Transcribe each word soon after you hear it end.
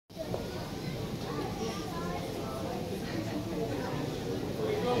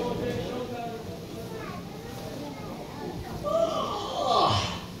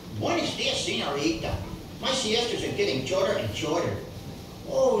siestas are getting shorter and shorter.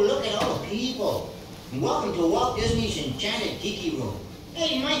 Oh, look at all the people. Welcome to Walt Disney's Enchanted Tiki Room.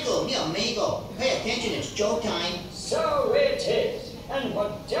 Hey, Michael, mi amigo, pay attention, it's showtime. So it is. And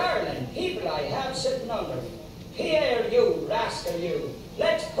what darling people I have sitting under me. Here, you rascal, you.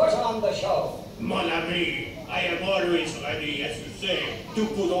 Let's put on the show. Mon ami, I am always ready, as you say, to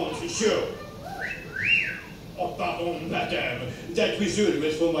put on the show. Oh, pardon, madame. That whistle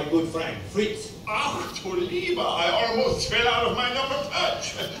was for my good friend, Fritz. Ach, du Lieber, I almost fell out of my number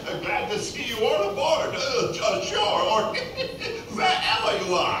perch. Glad to see you all aboard. Sure, or wherever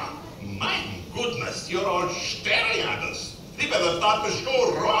you are. My goodness, you're all staring at us. We better start the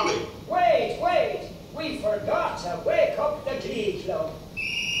show rolling. Wait. We forgot to wake up the Glee Club.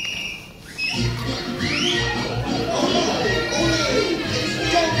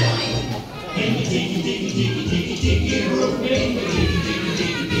 In the tiki room, in the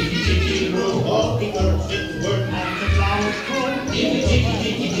tiki room, all the birds in the world and the flowers grow. In the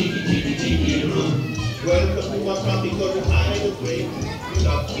tiki room. Welcome to our tropical hideaway.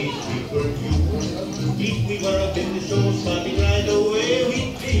 Not case we were you. If we were up in the show, starting right away,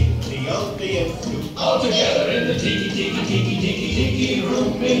 we'd be the ugliest two. All together in the tiki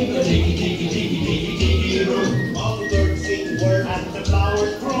room, in the tiki room. All the birds sing words and the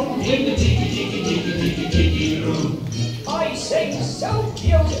flowers grow. In the tiki room. I sing so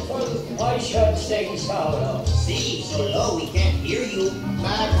beautiful, I should sing solo. See, so low we can't hear you.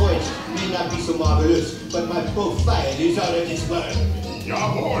 My voice may not be so marvelous, but my profile is out of this world.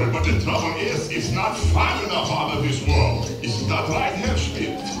 Jawohl, but the trouble is, it's not fun enough out of this world. Isn't that right, Herr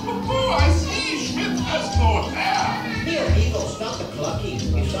Schmidt? Oh, I see, Schmidt has no hair. Here, amigo, stop the clucking.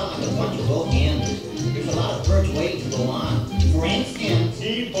 You sound like a bunch of broke ends. There's a lot of birds waiting to go on. For instance,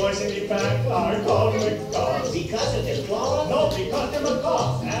 The boys in the back are called macaws. because of their claws. No, because they're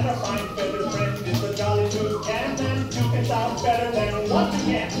macaws. And a fine feathered friend is a jolly toucan, and two can sound better than one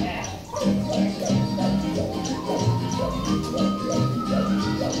can have.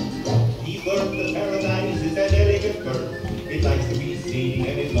 The bird of paradise is an elegant bird. It likes to be seen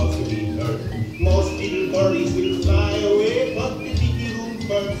and it loves to be heard. Most little birdies will fly away, but the tiki room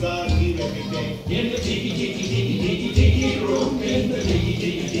birds are here every day. In the tiki room, in the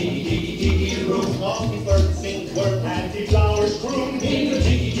tiki room, all the birds sing words and the flowers bloom. In the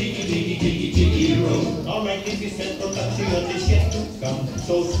tiki room, our magnificent production is yet to come.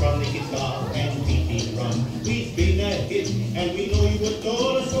 So strum the guitar and beat the drum. We've been a hit and we know you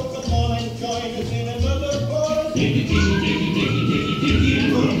adore us, so come on and join us in another chorus. In the tiki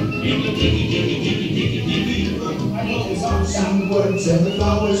room, in the tiki room, I know the songs sing words and the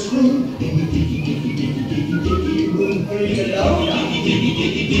flowers bloom. In the tiki room, praise the Lord.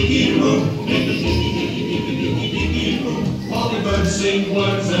 Tiki room, in the tiki room, all the birds sing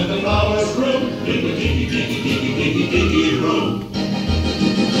words and the flowers bloom. In the tiki room.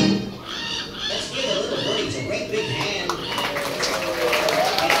 Let's give the little birdies a great big hand.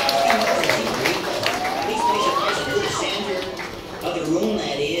 Please place a nice and good center of the room,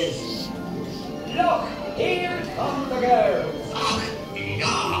 that is. Look, here come the girls. Ach,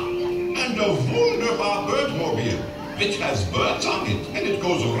 ja. And a wunderbar birdmobile, which has birds on it, and it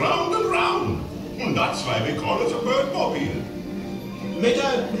goes round and round. And that's why we call it a birdmobile.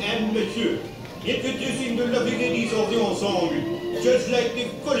 Mesdames and messieurs, introducing the lovely ladies of the ensemble, just like the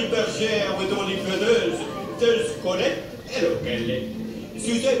Folie Bergère with only feathers, there's Colette, hello Colette,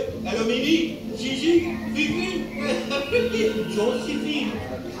 Suzette, hello Mimi, Gigi, Fifi, Josephine. I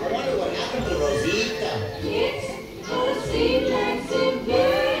wonder what happened to Rosita. It's a sweet, like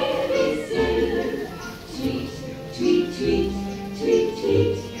very soon. Sweet, tweet, tweet, tweet,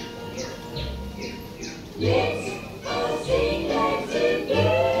 tweet. Let's all sing like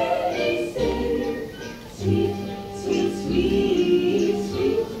very soon. Sweet, sweet, sweet,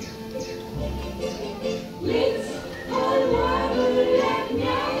 sweet. Let's all warble like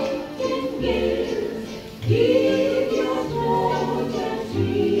nightingales. Give your throat a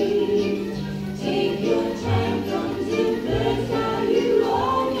treat. Take your time, come to birds, now you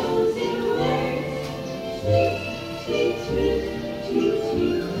all know the words. Sweet, sweet, sweet, sweet,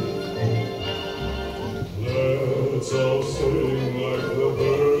 sweet. Let's all sing like the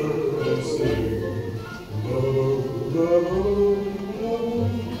birds sing. La, la, la, la.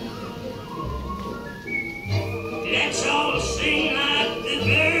 Let's all sing like the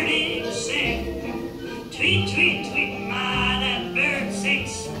birdies sing. Tweet, tweet, tweet, my, that bird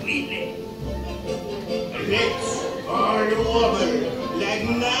sings sweetly. Let's all warble like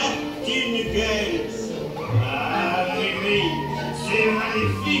nightingales. Ah, Mimi, c'est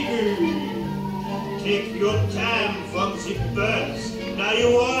magnifique. Take your time from the birds, now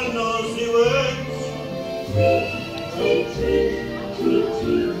you all know the words.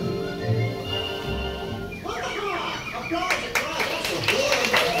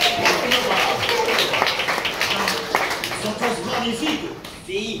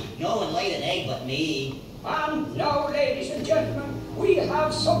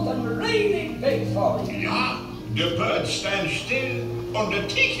 have something really big for you. Yeah, the bird stands still, or the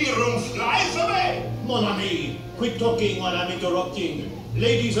tiki room flies away. Mon ami, quit talking while I'm interrupting.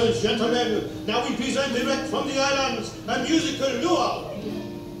 Ladies and gentlemen, now we present direct from the islands a musical luau.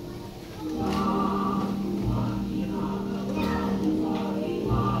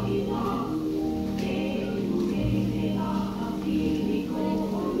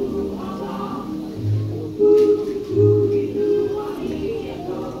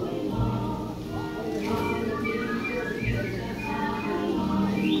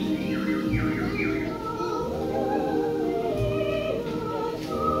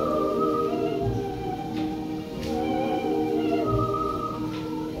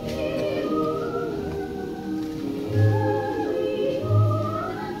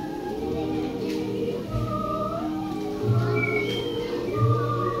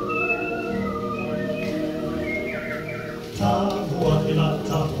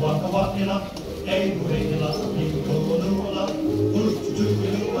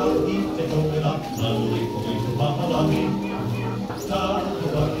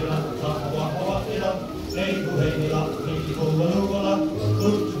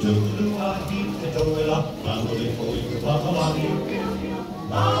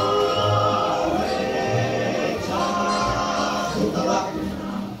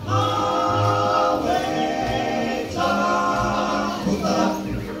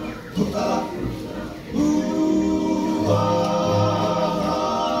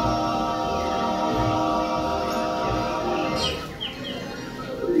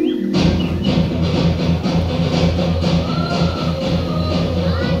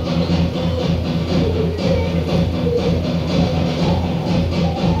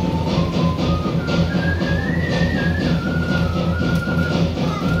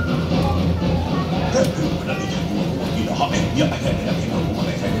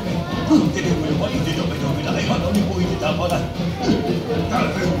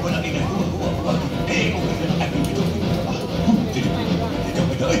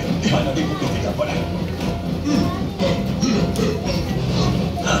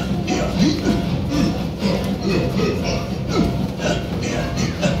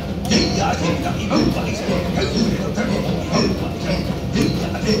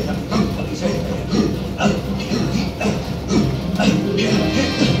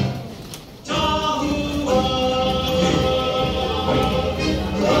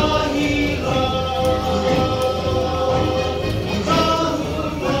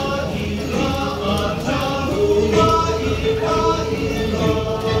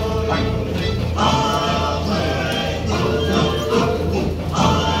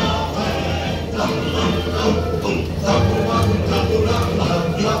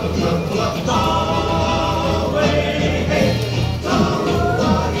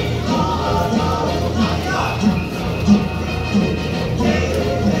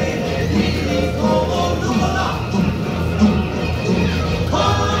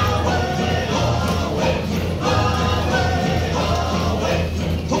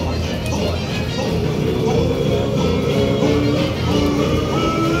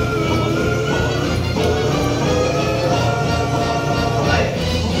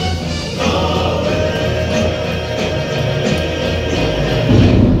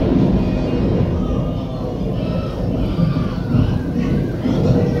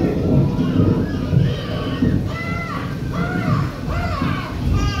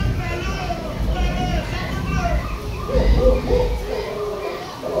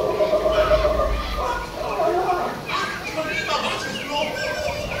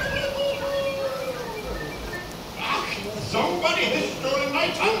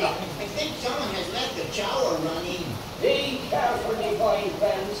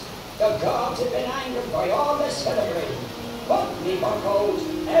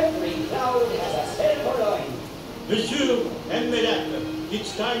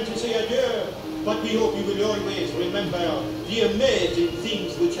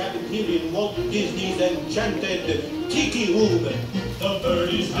 Walt Disney's Enchanted Tiki Room. The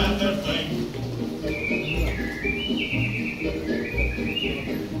birdies and their fling.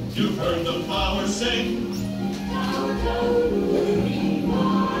 You've heard the flowers sing.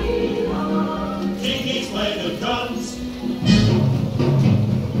 Tikis play the drums.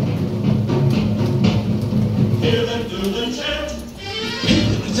 Hear them do the chant.